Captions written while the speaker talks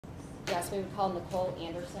Yes, we would call Nikole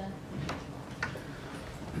Anderson.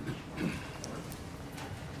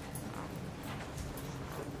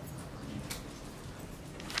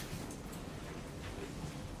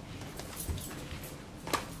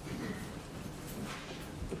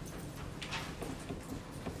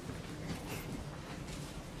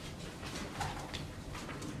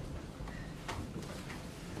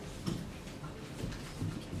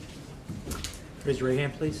 Raise your right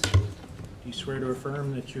hand, please. Do you swear to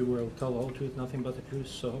affirm that you will tell the whole truth, nothing but the truth,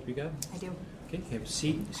 so help you God? I do. Okay, have a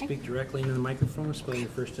seat. Speak directly into the microphone. Spell your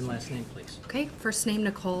first and last name, please. Okay, first name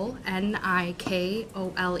Nikole,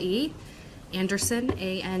 Nikole, Anderson,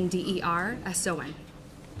 Anderson.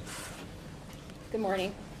 Good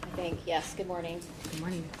morning, I think. Yes, good morning. Good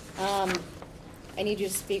morning. I need you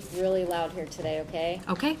to speak really loud here today, okay?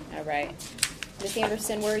 Okay. All right. Ms.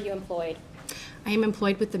 Anderson, where are you employed? I am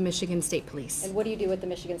employed with the Michigan State Police. And what do you do with the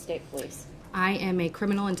Michigan State Police? I am a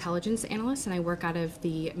criminal intelligence analyst, and I work out of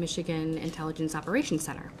the Michigan Intelligence Operations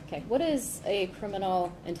Center. Okay. What is a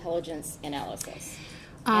criminal intelligence analysis?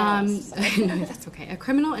 No, that's okay. A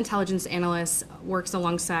criminal intelligence analyst works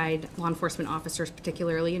alongside law enforcement officers,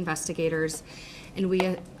 particularly investigators, and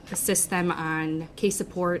we assist them on case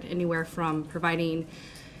support, anywhere from providing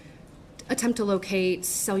attempt to locate,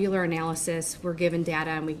 cellular analysis. We're given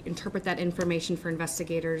data and we interpret that information for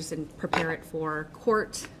investigators and prepare it for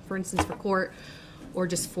court, for instance, for court, or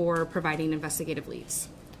just for providing investigative leads.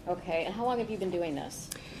 Okay, and how long have you been doing this?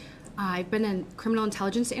 I've been a criminal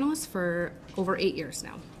intelligence analyst for over 8 years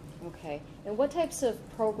now. Okay, and what types of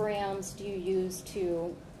programs do you use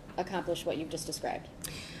to accomplish what you've just described?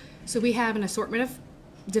 So we have an assortment of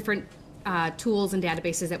different tools and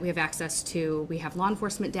databases that we have access to. We have law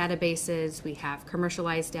enforcement databases, we have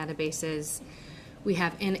commercialized databases, we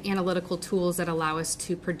have analytical tools that allow us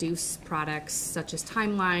to produce products such as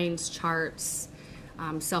timelines, charts,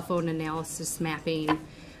 cell phone analysis, mapping,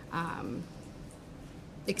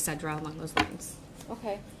 etc. along those lines.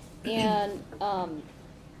 Okay, and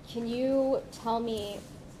can you tell me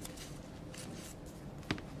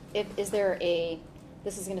is there a,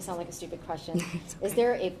 this is going to sound like a stupid question. Okay. Is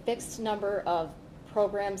there a fixed number of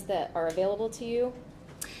programs that are available to you?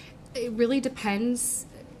 It really depends.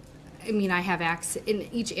 I mean, I have access, and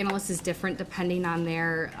each analyst is different depending on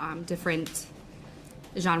their different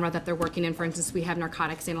genre that they're working in. For instance, we have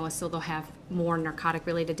narcotics analysts, so they'll have more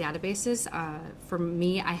narcotic-related databases. For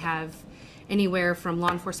me, I have anywhere from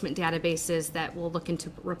law enforcement databases that will look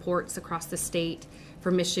into reports across the state. For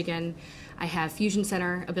Michigan, I have fusion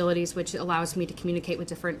center abilities, which allows me to communicate with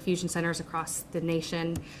different fusion centers across the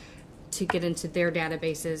nation to get into their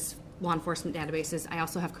databases, law enforcement databases. I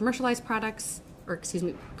also have commercialized products, or excuse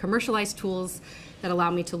me, commercialized tools that allow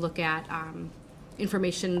me to look at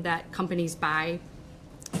information that companies buy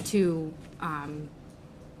to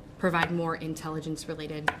provide more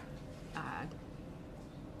intelligence-related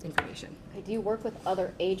information. Okay, do you work with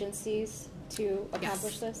other agencies to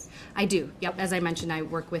accomplish this? I do. Yep. As I mentioned, I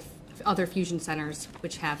work with other fusion centers,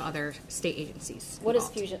 which have other state agencies. What is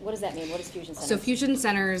fusion? What does that mean? What is fusion centers? So fusion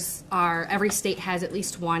centers are, every state has at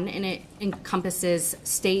least one, and it encompasses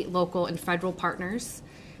state, local, and federal partners,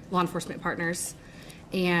 law enforcement partners,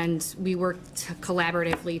 and we work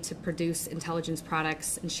collaboratively to produce intelligence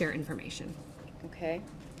products and share information. Okay.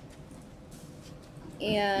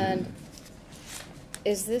 And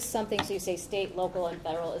is this something, so you say state, local, and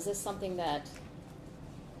federal, is this something that,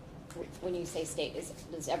 when you say state,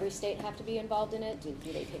 does every state have to be involved in it? Do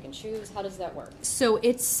they pick and choose? How does that work? So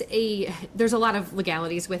there's a lot of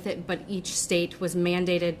legalities with it, but each state was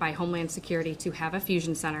mandated by Homeland Security to have a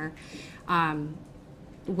fusion center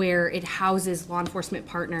where it houses law enforcement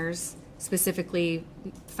partners, specifically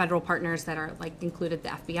federal partners that are like included the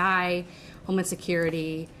FBI, Homeland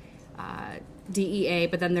Security, DEA,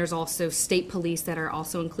 but then there's also state police that are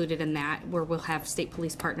also included in that, where we'll have state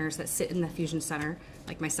police partners that sit in the fusion center,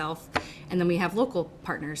 like myself, and then we have local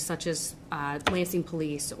partners such as Lansing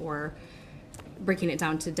Police, or breaking it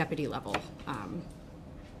down to deputy level,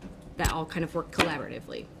 that all kind of work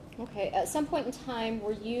collaboratively. Okay, at some point in time,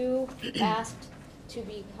 were you asked to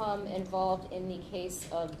become involved in the case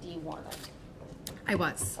of Dee Warner? I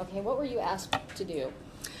was. Okay, what were you asked to do?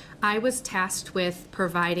 I was tasked with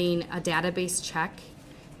providing a database check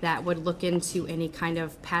that would look into any kind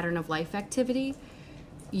of pattern of life activity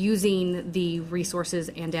using the resources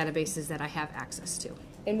and databases that I have access to.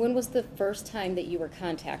 And when was the first time that you were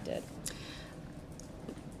contacted?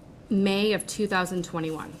 May of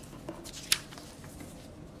 2021.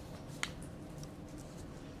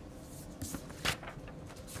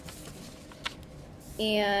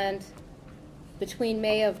 And between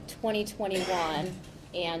May of 2021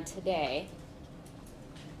 and today,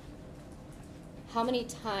 how many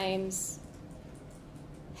times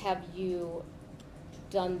have you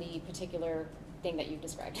done the particular thing that you've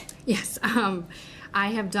described? Yes, I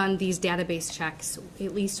have done these database checks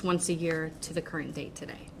at least once a year to the current date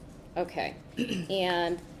today. Okay.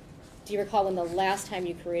 And do you recall when the last time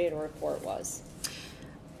you created a report was?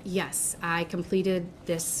 Yes, I completed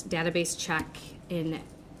this database check in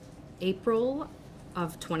April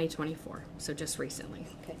of 2024, so just recently.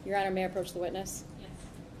 Okay. Your Honor, may I approach the witness?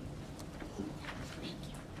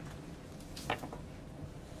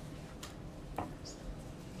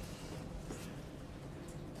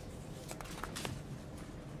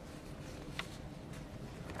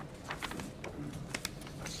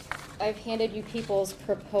 I've handed you people's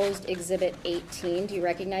proposed Exhibit 18. Do you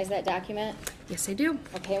recognize that document? Yes, I do.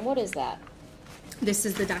 Okay, and what is that? This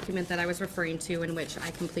is the document that I was referring to in which I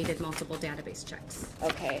completed multiple database checks.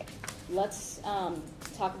 Okay, let's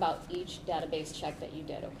talk about each database check that you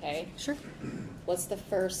did, okay? Sure. What's the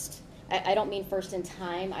first, I don't mean first in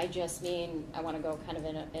time, I just mean, I want to go kind of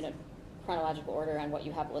in a chronological order on what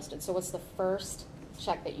you have listed. So what's the first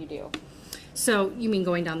check that you do? So you mean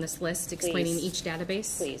going down this list, explaining Please. each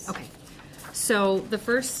database? Please. Okay. So the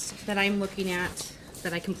first that I'm looking at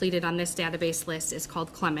that I completed on this database list is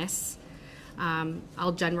called Clemis.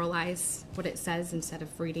 I'll generalize what it says instead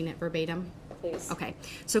of reading it verbatim. Please. Okay.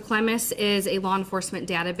 So Clemis is a law enforcement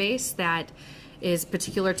database that is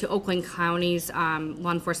particular to Oakland County's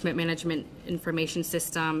law enforcement management information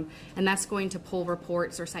system, and that's going to pull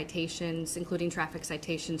reports or citations, including traffic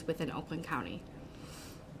citations within Oakland County.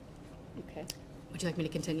 Okay. Would you like me to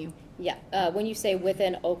continue? Yeah, when you say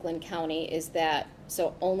within Oakland County, is that,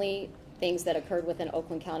 so only things that occurred within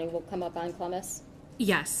Oakland County will come up on Clemis?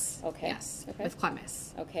 Yes. Okay. Yes. Okay. With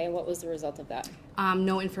Clemis. Okay, and what was the result of that?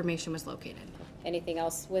 No information was located. Anything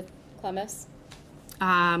else with Clemis?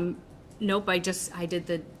 Nope. I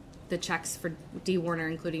did the checks for Dee Warner,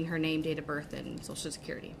 including her name, date of birth, and Social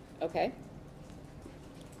Security. Okay.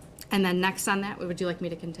 And then next on that, would you like me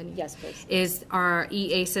to continue? Yes, please. Is our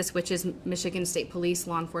EASIS, which is Michigan State Police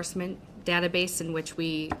Law Enforcement database, in which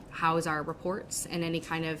we house our reports and any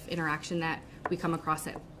kind of interaction that we come across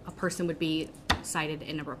that a person would be cited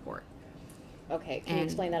in a report. Okay, can you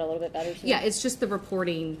explain that a little bit better to me? Yeah, it's just the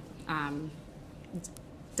reporting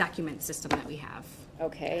document system that we have.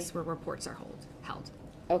 Okay. That's where reports are held.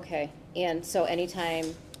 Okay, and so anytime,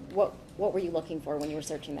 what were you looking for when you were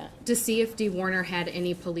searching that? To see if Dee Warner had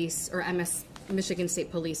any police or Michigan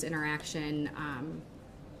State Police interaction,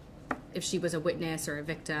 if she was a witness or a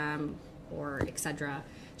victim or et cetera,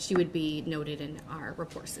 she would be noted in our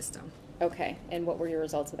report system. Okay, and what were your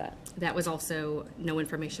results of that? That was also, no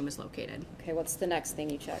information was located. Okay, what's the next thing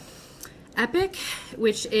you checked? Epic,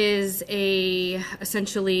 which is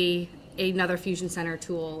essentially another Fusion Center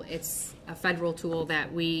tool. It's a federal tool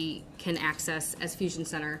that we can access as Fusion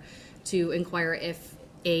Center to inquire if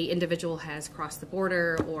a individual has crossed the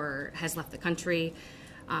border or has left the country.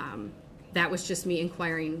 That was just me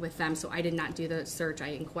inquiring with them, so I did not do the search. I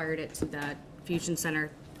inquired it to the Fusion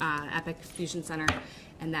Center, Epic Fusion Center,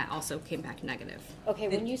 and that also came back negative. Okay,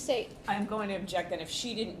 when you say, I'm going to object that if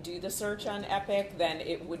she didn't do the search on Epic, then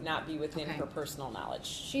it would not be within Okay. her personal knowledge.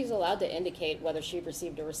 she's allowed to indicate whether she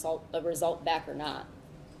received a result back or not.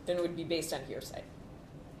 Then it would be based on hearsay.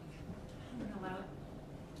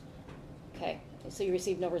 Okay, so you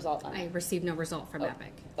received no result on I it? received no result from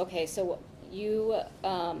Epic. Okay, so you,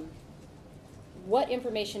 what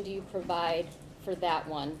information do you provide for that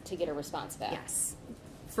one to get a response back? Yes.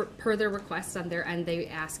 Per their request on their end, they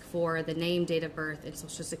ask for the name, date of birth, and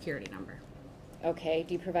social security number. Okay,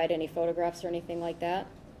 do you provide any photographs or anything like that?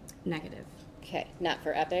 Negative. Okay, not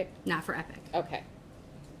for Epic? Not for Epic. Okay.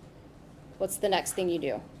 What's the next thing you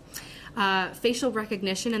do? Facial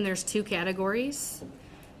recognition, and there's two categories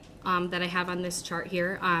that I have on this chart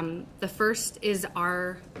here. The first is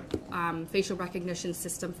our facial recognition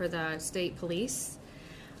system for the state police.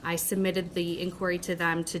 I submitted the inquiry to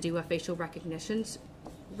them to do a facial recognition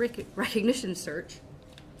search.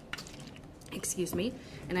 Excuse me.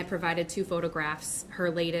 And I provided two photographs,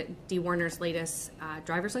 Dee Warner's latest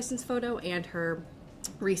driver's license photo and her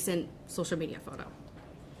recent social media photo.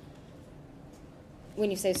 When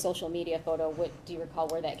you say social media photo, do you recall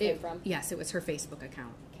where that came from? Yes, it was her Facebook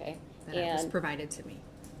account Okay. that was provided to me.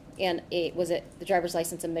 And was it the driver's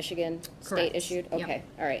license in Michigan Correct. state issued? Yep. Okay,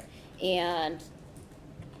 all right. And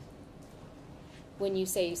when you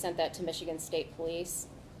say you sent that to Michigan State Police,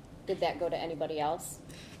 did that go to anybody else?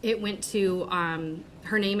 It went to,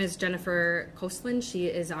 her name is Jennifer Kostlin. She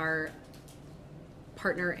is our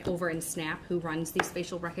partner over in SNAP who runs these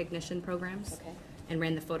facial recognition programs. Okay. And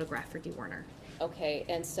ran the photograph for Dee Warner. Okay,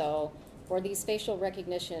 and so for these facial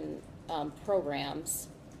recognition programs,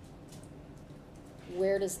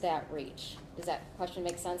 where does that reach? Does that question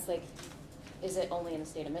make sense? Like, is it only in the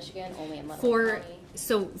state of Michigan, only in Lebanon County?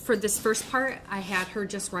 So for this first part, I had her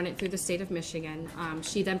just run it through the state of Michigan.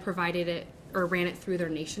 She then provided it, or ran it through their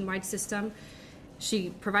nationwide system.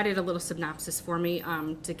 She provided a little synopsis for me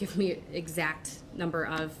to give me exact number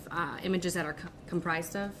of images that are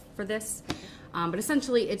comprised of for this. But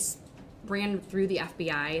essentially, it's ran through the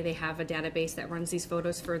FBI. They have a database that runs these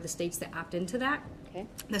photos for the states that opt into that. Okay.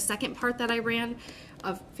 The second part that I ran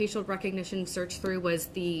of facial recognition search through was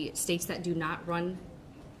the states that do not run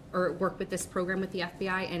or work with this program with the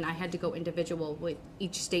FBI, and I had to go individual with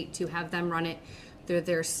each state to have them run it through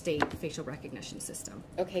their state facial recognition system.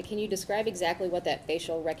 Okay, can you describe exactly what that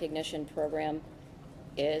facial recognition program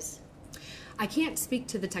is? I can't speak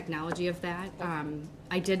to the technology of that.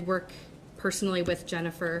 I did work personally with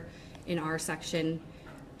Jennifer in our section.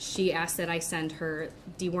 She asked that I send her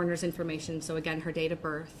Dee Warner's information, so again, her date of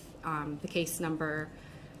birth, the case number,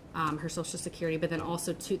 her social security, but then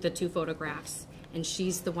also the two photographs. And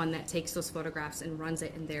she's the one that takes those photographs and runs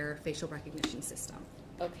it in their facial recognition system.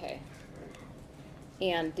 Okay.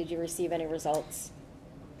 And did you receive any results?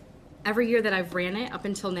 Every year that I've ran it, up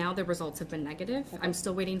until now, the results have been negative. Okay. I'm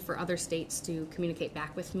still waiting for other states to communicate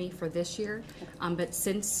back with me for this year. Okay. But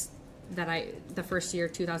since the first year,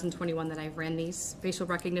 2021, that I've ran these facial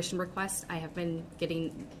recognition requests, I have been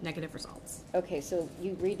getting negative results. Okay, so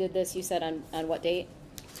you redid this, you said on what date?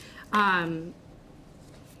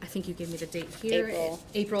 I think you gave me the date here.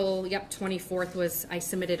 April, yep, 24th was, I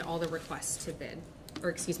submitted all the requests to bid, or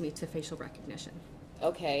excuse me, to facial recognition.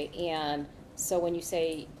 Okay, and so when you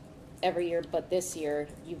say every year but this year,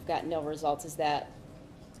 you've got no results, is that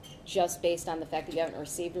just based on the fact that you haven't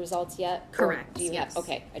received results yet? Correct, do you yes. have,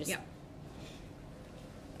 okay, I just... Yep.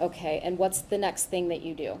 Okay, and what's the next thing that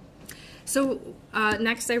you do? So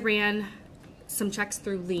next I ran some checks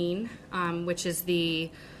through LEAN, which is the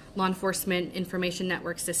Law Enforcement Information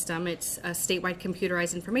Network System. It's a statewide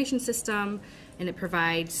computerized information system, and it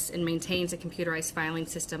provides and maintains a computerized filing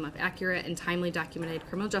system of accurate and timely documented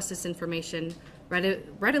criminal justice information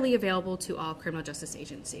readily available to all criminal justice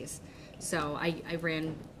agencies. So I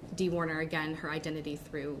ran Dee Warner, again, her identity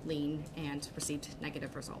through LEAN, and received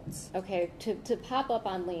negative results. Okay, to pop up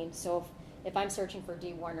on LEAN, so if I'm searching for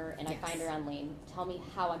Dee Warner and Yes. I find her on LEAN, tell me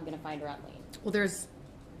how I'm going to find her on LEAN. Well, there's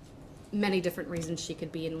many different reasons she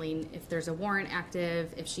could be in LEAN. If there's a warrant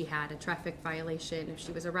active, if she had a traffic violation, if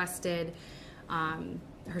she was arrested,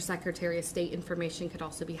 her Secretary of State information could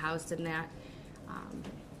also be housed in that.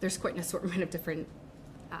 There's quite an assortment of different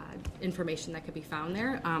information that could be found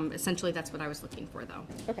there. Essentially, that's what I was looking for, though.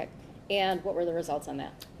 Okay, and what were the results on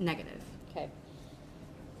that? Negative. Okay.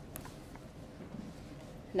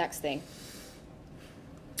 Next thing.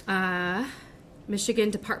 Michigan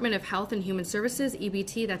Department of Health and Human Services,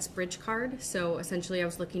 EBT, that's Bridge Card. So essentially I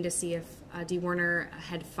was looking to see if Dee Warner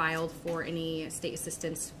had filed for any state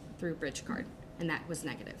assistance through Bridge Card, and that was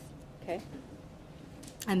negative. Okay.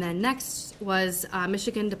 And then next was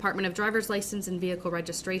Michigan Department of Driver's License and Vehicle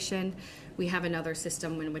Registration. We have another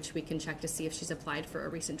system in which we can check to see if she's applied for a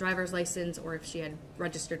recent driver's license or if she had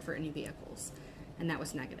registered for any vehicles, and that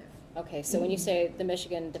was negative. Okay, so when you say the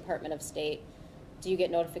Michigan Department of State, do you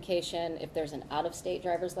get notification if there's an out-of-state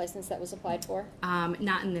driver's license that was applied for?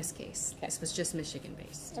 Not in this case. Okay. This was just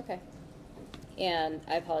Michigan-based. Okay. And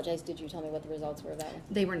I apologize, did you tell me what the results were of that one?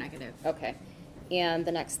 They were negative. Okay. And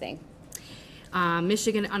the next thing?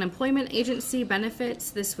 Michigan Unemployment Agency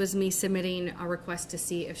benefits. This was me submitting a request to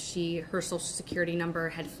see if her social security number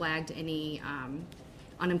had flagged any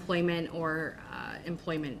unemployment or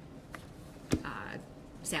employment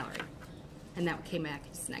salary, and that came back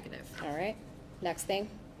as negative. All right. Next thing?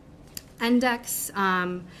 Index.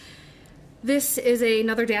 This is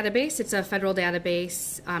another database. It's a federal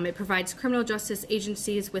database. It provides criminal justice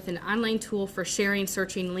agencies with an online tool for sharing,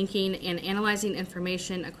 searching, linking, and analyzing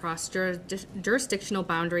information across jurisdictional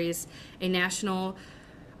boundaries, a national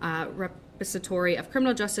repository of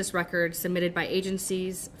criminal justice records submitted by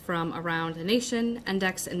agencies from around the nation.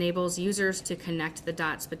 Index enables users to connect the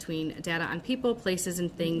dots between data on people, places,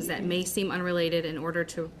 and things that may seem unrelated in order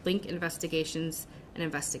to link investigations and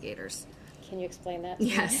investigators. Can you explain that?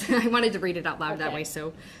 Yes, I wanted to read it out loud that Okay. way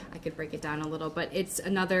so I could break it down a little, but it's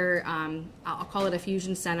another, I'll call it a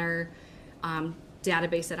Fusion Center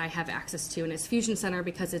database that I have access to, and it's Fusion Center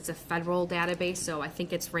because it's a federal database, so I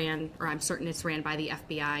think it's ran, or I'm certain it's ran by the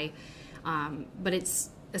FBI, but it's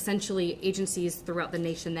essentially agencies throughout the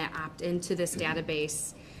nation that opt into this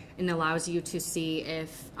database, and allows you to see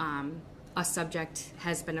if a subject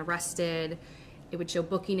has been arrested, It would show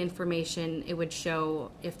booking information. It would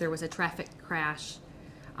show if there was a traffic crash.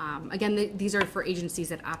 Again, these are for agencies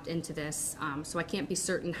that opt into this, so I can't be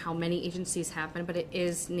certain how many agencies have been, but it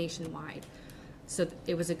is nationwide. So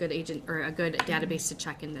it was a good agent or a good database to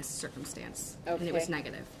check in this circumstance, and it was Okay.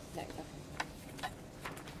 negative.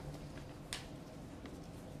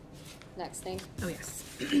 Next thing. Oh yes.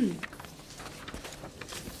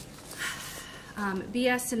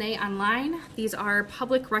 BS&A Online. These are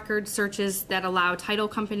public record searches that allow title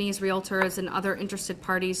companies, realtors, and other interested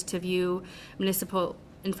parties to view municipal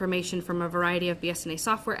information from a variety of BS&A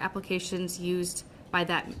software applications used by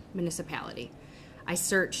that municipality. I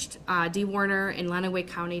searched Dee Warner in Lenawee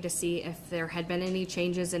County to see if there had been any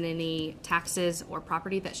changes in any taxes or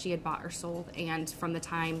property that she had bought or sold, and from the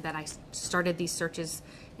time that I started these searches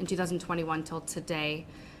in 2021 till today,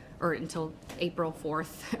 or until April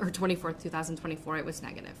 4th or 24th, 2024, it was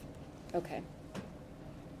negative. Okay.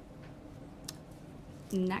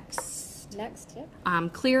 Next.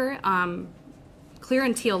 Yep. Clear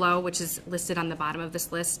and TLO, which is listed on the bottom of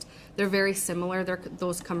this list, they're very similar. They're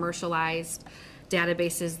those commercialized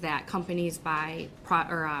databases that companies buy,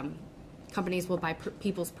 companies will buy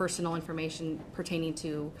people's personal information pertaining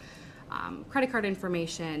to credit card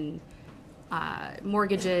information,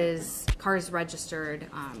 mortgages, cars registered,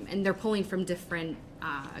 and they're pulling from different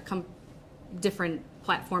different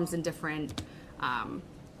platforms and different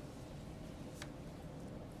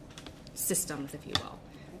systems, if you will,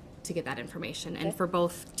 to get that information. And Okay. for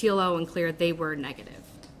both TLO and Clear, they were negative.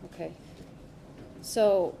 Okay.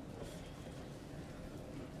 So,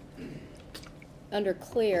 under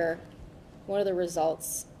clear, one of the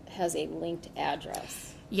results has a linked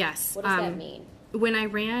address. Yes. What does that mean? When I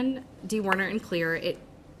ran Dee Warner and Clear, it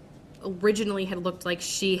originally had looked like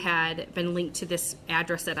she had been linked to this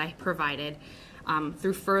address that I provided.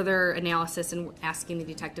 Through further analysis and asking the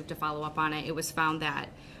detective to follow up on it, it was found that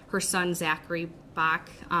her son, Zachary Bach,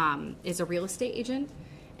 is a real estate agent.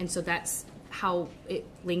 And so that's how it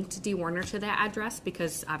linked Dee Warner to that address,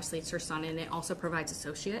 because obviously it's her son and it also provides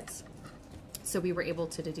associates. So we were able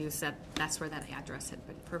to deduce that that's where that address had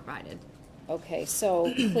been provided. Okay,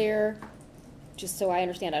 so clear, just so I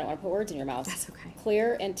understand, I don't want to put words in your mouth. That's okay.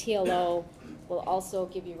 Clear and TLO will also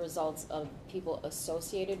give you results of people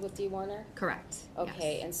associated with Dee Warner? Correct.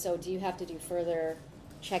 Okay, Yes. and so do you have to do further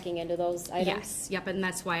checking into those items? Yes, yep, and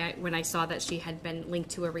that's why when I saw that she had been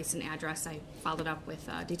linked to a recent address, I followed up with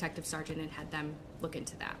Detective Sergeant and had them look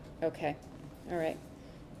into that. Okay, all right.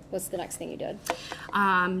 What's the next thing you did?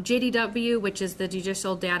 JDW, which is the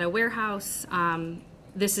Judicial Data Warehouse,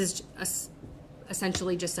 this is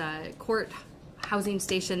essentially just a court housing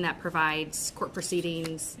station that provides court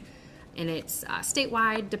proceedings, and it's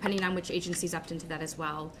statewide, depending on which agencies opt into that as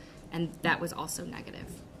well, and that was also negative.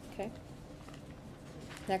 Okay.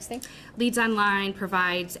 Next thing? Leads Online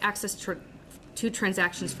provides access to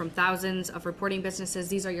transactions from thousands of reporting businesses.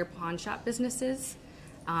 These are your pawn shop businesses.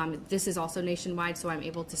 This is also nationwide, so I'm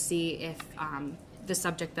able to see if the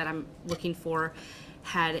subject that I'm looking for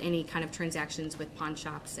had any kind of transactions with pawn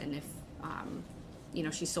shops, and if you know,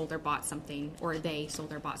 she sold or bought something, or they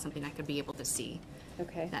sold or bought something, I could be able to see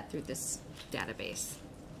Okay. that through this database.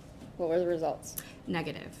 What were the results?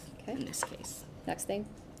 Negative Okay. in this case. Next thing?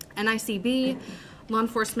 NICB, law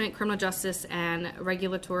enforcement, criminal justice, and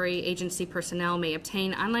regulatory agency personnel may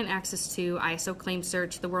obtain online access to ISO Claim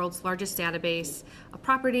Search, the world's largest database of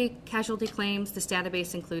property casualty claims. This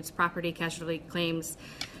database includes property casualty claims,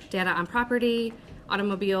 data on property,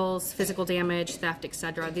 automobiles, physical damage, theft,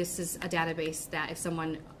 etc. This is a database that if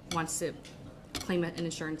someone wants to claim an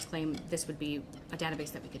insurance claim, this would be a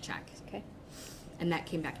database that we could check. Okay. And that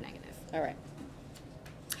came back negative. All right.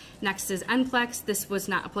 Next is NPLEX. This was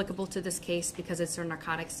not applicable to this case because it's a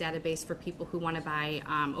narcotics database for people who want to buy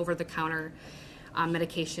over-the-counter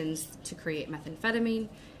medications to create methamphetamine.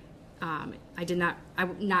 I'm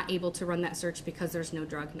not able to run that search because there's no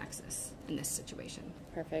drug nexus in this situation.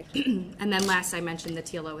 Perfect. And then last I mentioned the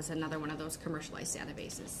TLO is another one of those commercialized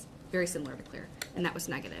databases, very similar to Clear, and that was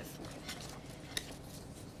negative.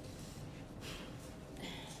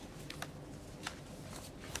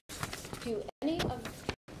 Do any of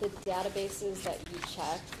the databases that you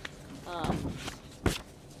check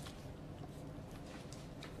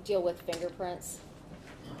deal with fingerprints?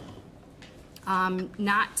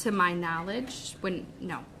 Not to my knowledge.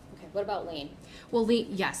 No. Okay. What about lien? Well, Lean,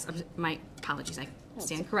 yes. My apologies. I Oh,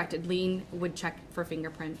 stand it's corrected. Lean would check for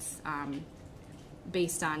fingerprints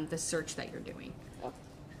based on the search that you're doing. Oh,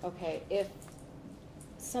 okay. If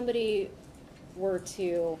somebody were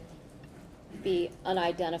to be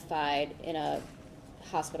unidentified in a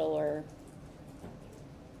hospital or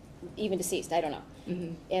even deceased, I don't know.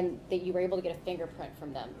 and that you were able to get a fingerprint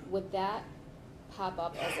from them, would that pop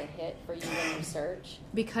up as a hit for you when you search?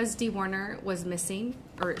 Because Dee Warner was missing,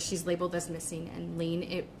 or she's labeled as missing and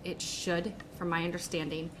lean, it should, from my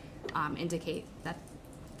understanding, indicate that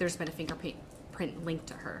there's been a fingerprint linked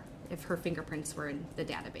to her if her fingerprints were in the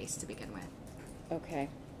database to begin with. Okay.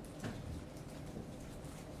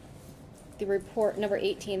 The report number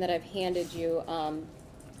 18 that I've handed you,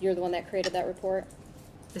 you're the one that created that report?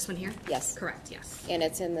 This one here? Yes. Correct, yes. And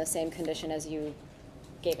it's in the same condition as you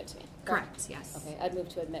gave it to me? Correct, yes. Okay, I'd move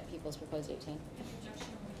to admit People's Proposed 18.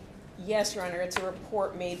 Yes, Your Honor, it's a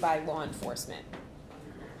report made by law enforcement,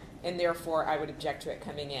 and therefore I would object to it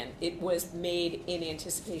coming in. It was made in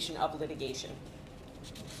anticipation of litigation.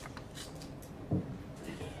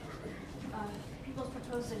 People's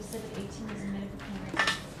Proposed Exhibit 18 is admitted for plenary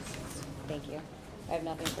purposes. Thank you. I have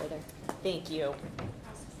nothing further. Thank you.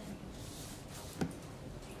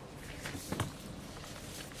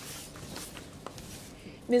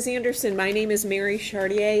 Ms. Anderson, my name is Mary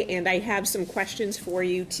Chartier, and I have some questions for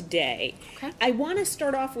you today. Okay. I want to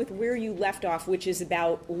start off with where you left off, which is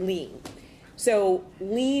about lien. So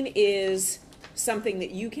lien is something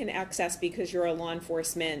that you can access because you're a law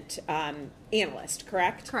enforcement analyst,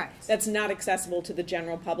 correct? Correct. That's not accessible to the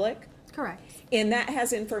general public? Correct. And that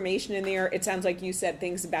has information in there. It sounds like you said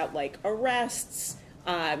things about like arrests,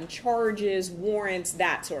 charges, warrants,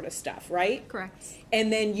 that sort of stuff, right? Correct.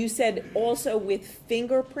 And then you said also with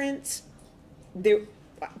fingerprints, there,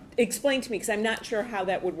 explain to me, because I'm not sure how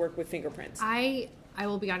that would work with fingerprints. I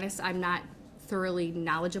will be honest, I'm not thoroughly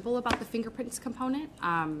knowledgeable about the fingerprints component,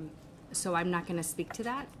 so I'm not going to speak to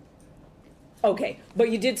that. Okay, but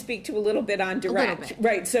you did speak to a little bit on direct, bit.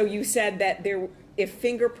 right? So you said that there, if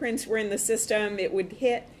fingerprints were in the system, it would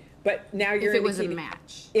hit, but now you're If it was a indicating-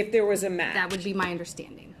 match. If there was a match. That would be my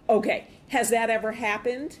understanding. Okay, has that ever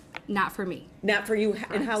happened? Not for me. Not for you, and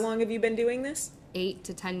Correct. how long have you been doing this? 8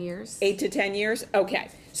 to 10 years. 8 to 10 years? Okay,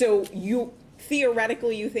 so you,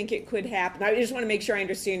 theoretically, you think it could happen. I just want to make sure I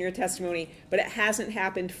understand your testimony, but it hasn't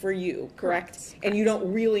happened for you, correct? Correct. And you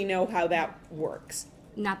don't really know how that works.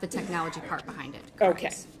 Not the technology part behind it. Okay.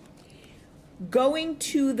 Correct. Going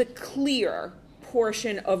to the clear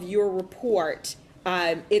portion of your report,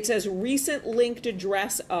 it says recent linked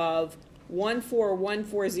address of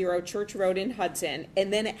 14140 Church Road in Hudson,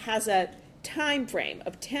 and then it has a time frame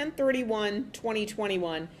of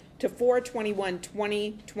 10/31/2021 to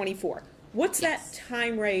 4/21/2024. What's that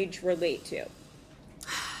time range relate to?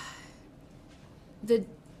 The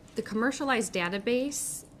commercialized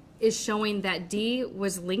database is showing that Dee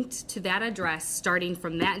was linked to that address starting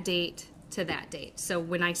from that date to that date. So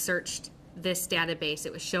when I searched this database,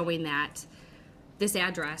 it was showing that this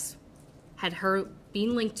address had her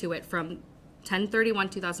being linked to it from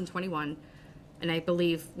 10/31/2021, and I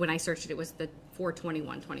believe when I searched it, it was the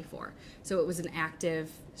 4/21/24. So it was an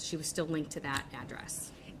active, she was still linked to that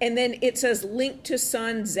address. And then it says linked to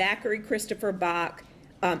son Zachary Christopher Bach.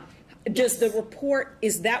 Does the report,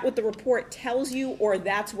 is that what the report tells you, or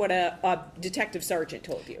that's what a detective sergeant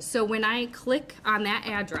told you? So when I click on that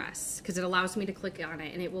address, because it allows me to click on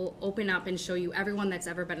it, and it will open up and show you everyone that's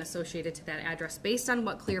ever been associated to that address based on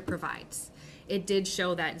what Clear provides. It did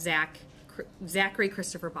show that Zachary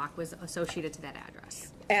Christopher Bach was associated to that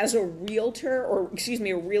address. As a realtor, or excuse me,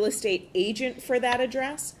 a real estate agent for that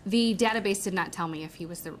address? The database did not tell me if he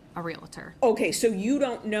was a realtor. Okay, so you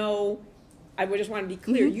don't know, I would just want to be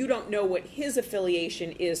clear, you don't know what his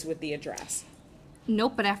affiliation is with the address?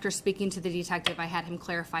 Nope, but after speaking to the detective, I had him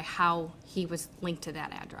clarify how he was linked to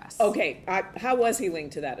that address. Okay, how was he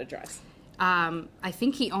linked to that address? I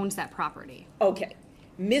think he owns that property. Okay,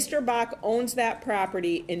 Mr. Bach owns that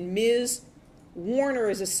property, and Ms. Warner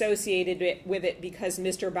is associated with it because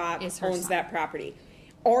Mr. Bach Is her owns son. that property.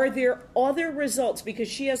 Are there other results, because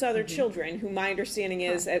she has other children, who my understanding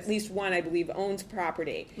is at least one, I believe, owns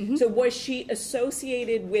property. So was she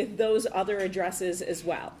associated with those other addresses as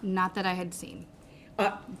well? Not that I had seen.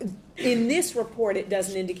 In this report, it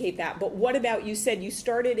doesn't indicate that, but what about, you said you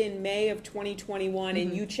started in May of 2021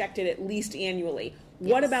 and you checked it at least annually.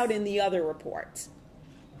 What Yes. about in the other reports?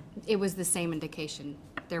 It was the same indication.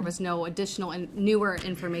 There was no additional and newer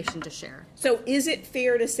information to share. So is it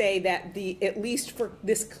fair to say that at least for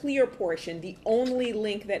this clear portion, the only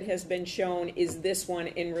link that has been shown is this one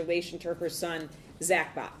in relation to her son,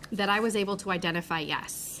 Zach Bach? That I was able to identify,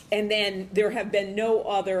 yes. And then there have been no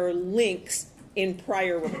other links in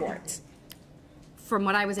prior reports? From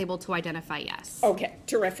what I was able to identify, yes. Okay,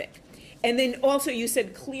 terrific. And then also you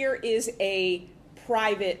said Clear is a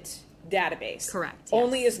private database. Correct, yes.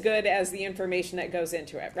 Only as good as the information that goes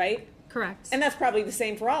into it, right? Correct. And that's probably the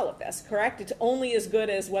same for all of this, correct? It's only as good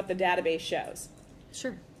as what the database shows.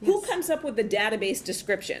 Sure. Who Yes. comes up with the database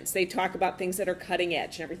descriptions? They talk about things that are cutting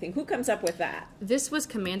edge and everything. Who comes up with that? This was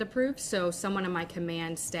command approved, so someone on my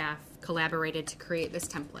command staff collaborated to create this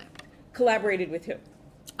template. Collaborated with who?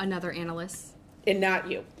 Another analyst. And not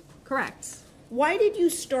you. Correct. Why did you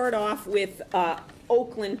start off with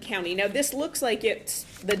Oakland County? Now, this looks like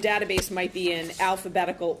the database might be in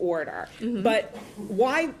alphabetical order, but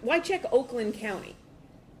why check Oakland County?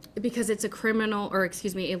 Because it's a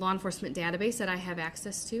law enforcement database that I have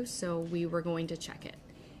access to, so we were going to check it.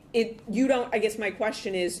 I guess my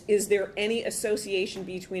question is there any association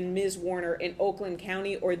between Ms. Warner and Oakland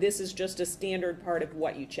County, or this is just a standard part of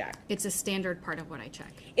what you check? It's a standard part of what I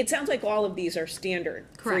check. It sounds like all of these are standard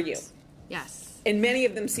for Correct. you. Yes. And many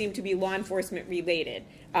of them seem to be law enforcement related.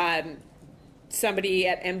 Somebody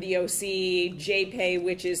at MDOC, JPay,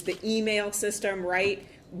 which is the email system, right,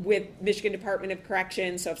 with Michigan Department of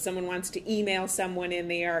Corrections. So if someone wants to email someone in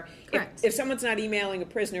there, Correct. if someone's not emailing a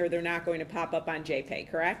prisoner, they're not going to pop up on JPay,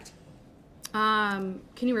 correct? Can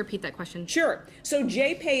you repeat that question? Sure. So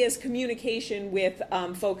JPay is communication with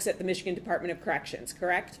folks at the Michigan Department of Corrections,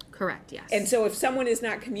 correct? Correct, yes. And so if someone is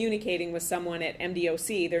not communicating with someone at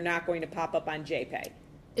MDOC, they're not going to pop up on JPay.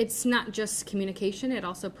 It's not just communication, it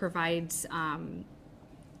also provides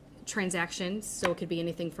transactions, so it could be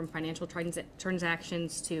anything from financial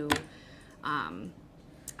transactions to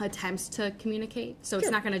attempts to communicate. So it's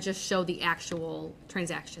Sure. not going to just show the actual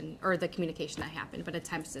transaction or the communication that happened, but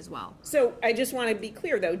attempts as well. So I just want to be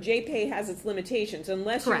clear, though, JPay has its limitations.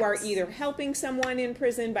 Unless you are Correct. either helping someone in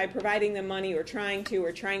prison by providing them money or trying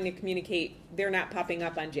to communicate, they're not popping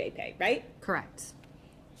up on JPay, right? Correct.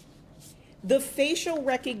 The facial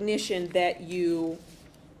recognition that you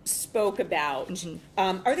spoke about,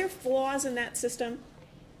 are there flaws in that system?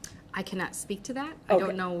 I cannot speak to that. Okay. I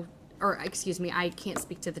don't know, or excuse me, I can't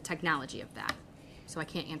speak to the technology of that. So I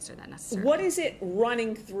can't answer that necessarily. What is it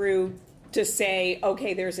running through to say,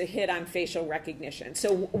 okay, there's a hit on facial recognition?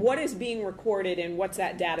 So what is being recorded and what's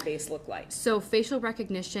that database look like? So facial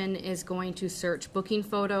recognition is going to search booking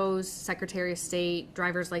photos, Secretary of State,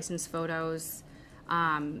 driver's license photos.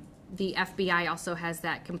 The FBI also has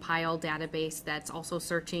that compiled database that's also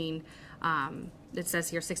searching. It says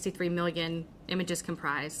here 63 million images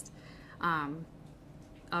comprised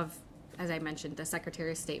of, as I mentioned, the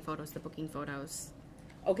Secretary of State photos, the booking photos.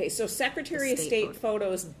 Okay, so Secretary of state State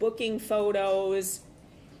photos, booking photos.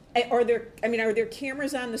 Are there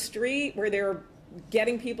cameras on the street where they're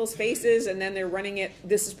getting people's faces and then they're running it?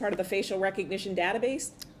 This is part of the facial recognition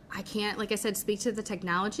database? I can't, like I said, speak to the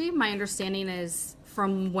technology. My understanding is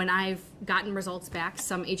from when I've gotten results back,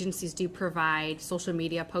 some agencies do provide social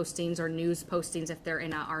media postings or news postings if they're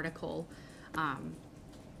in an article.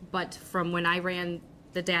 But from when I ran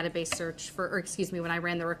the database search when I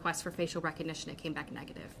ran the request for facial recognition, it came back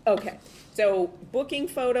negative. Okay, so booking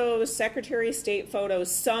photos, Secretary of State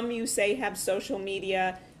photos, some you say have social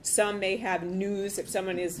media, some may have news if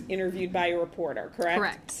someone is interviewed by a reporter, correct?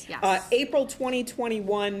 Correct, yes. April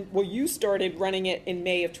 2021, well, you started running it in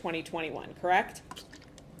May of 2021, correct?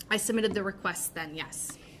 I submitted the request then,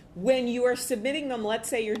 yes. When you are submitting them, let's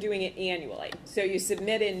say you're doing it annually. So you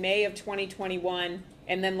submit in May of 2021,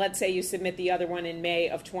 and then let's say you submit the other one in May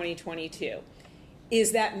of 2022.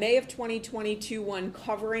 Is that May of 2022 one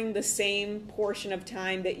covering the same portion of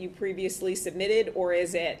time that you previously submitted, or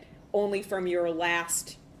is it only from your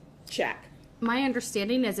last check? My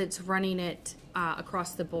understanding is it's running it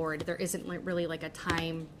across the board. There isn't really like a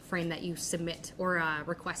time frame that you submit or a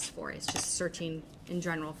request for. It's just searching in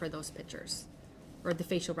general for those pictures or the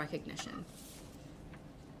facial recognition.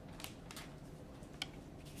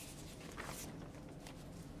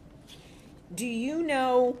 Do you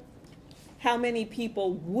know how many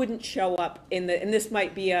people wouldn't show up and this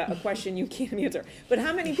might be a question you can't answer, but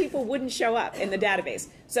how many people wouldn't show up in the database?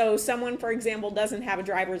 So someone, for example, doesn't have a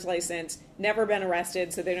driver's license, never been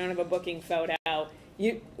arrested, so they don't have a booking photo,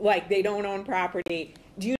 they don't own property.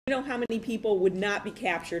 Do you know how many people would not be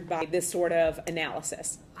captured by this sort of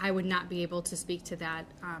analysis? I would not be able to speak to that.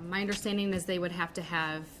 My understanding is they would have to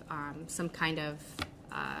have some kind of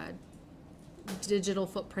digital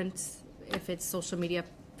footprints if it's social media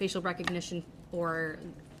facial recognition, or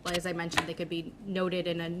as I mentioned, they could be noted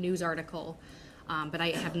in a news article. But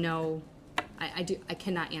I have I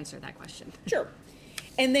cannot answer that question. Sure.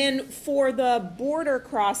 And then for the border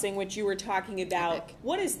crossing, which you were talking about,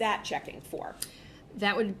 what is that checking for?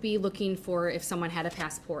 That would be looking for if someone had a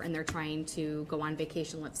passport and they're trying to go on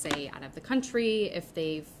vacation, let's say out of the country, if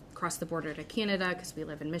they've crossed the border to Canada, because we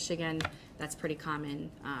live in Michigan, that's pretty common.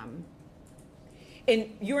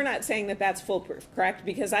 And you're not saying that that's foolproof, correct?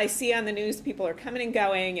 Because I see on the news people are coming and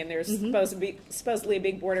going, and there's supposedly a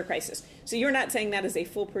big border crisis. So you're not saying that is a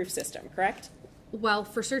foolproof system, correct? Well,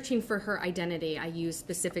 for searching for her identity, I used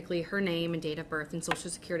specifically her name and date of birth and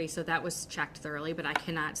social security, so that was checked thoroughly, but I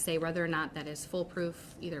cannot say whether or not that is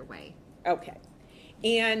foolproof either way. Okay.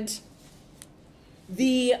 And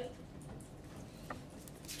the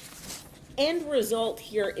end result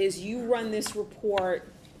here is you run this report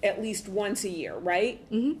at least once a year, right?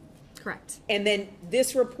 Mm-hmm. Correct. And then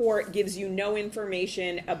this report gives you no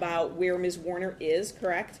information about where Ms. Warner is,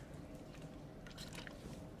 correct?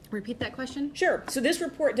 Repeat that question? Sure. So this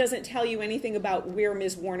report doesn't tell you anything about where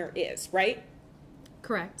Ms. Warner is, right?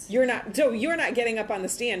 Correct. You're not getting up on the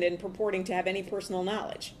stand and purporting to have any personal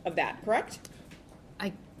knowledge of that, correct?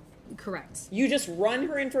 Correct. You just run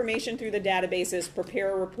her information through the databases,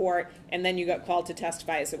 prepare a report, and then you got called to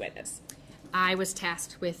testify as a witness. I was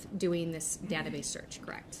tasked with doing this database search,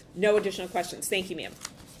 correct. No additional questions. Thank you, ma'am.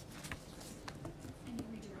 And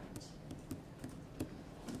redirect.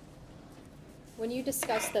 When you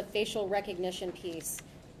discuss the facial recognition piece,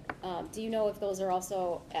 do you know if those are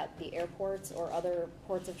also at the airports or other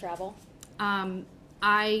ports of travel?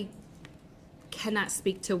 I cannot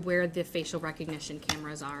speak to where the facial recognition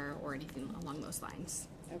cameras are or anything along those lines.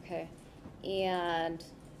 Okay. And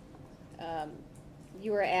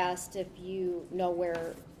you were asked if you know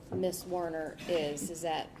where Miss Warner is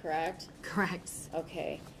that correct? Correct.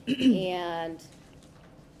 Okay. And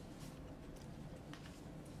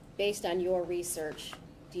based on your research,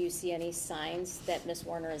 do you see any signs that Miss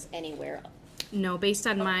Warner is anywhere? No, based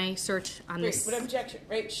on my search on Great, this. but objection,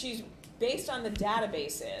 right? She's based on the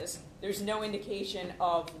databases. There's no indication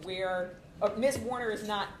of where Ms. Warner is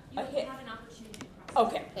not a You hit. have an opportunity to cross.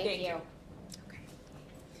 Okay, thank you.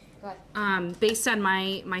 Go ahead. Based on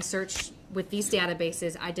my search with these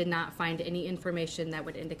databases, I did not find any information that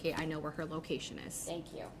would indicate I know where her location is.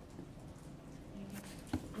 Thank you.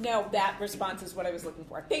 No, that response is what I was looking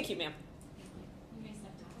for. Thank you, ma'am. You may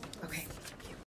step down. Okay.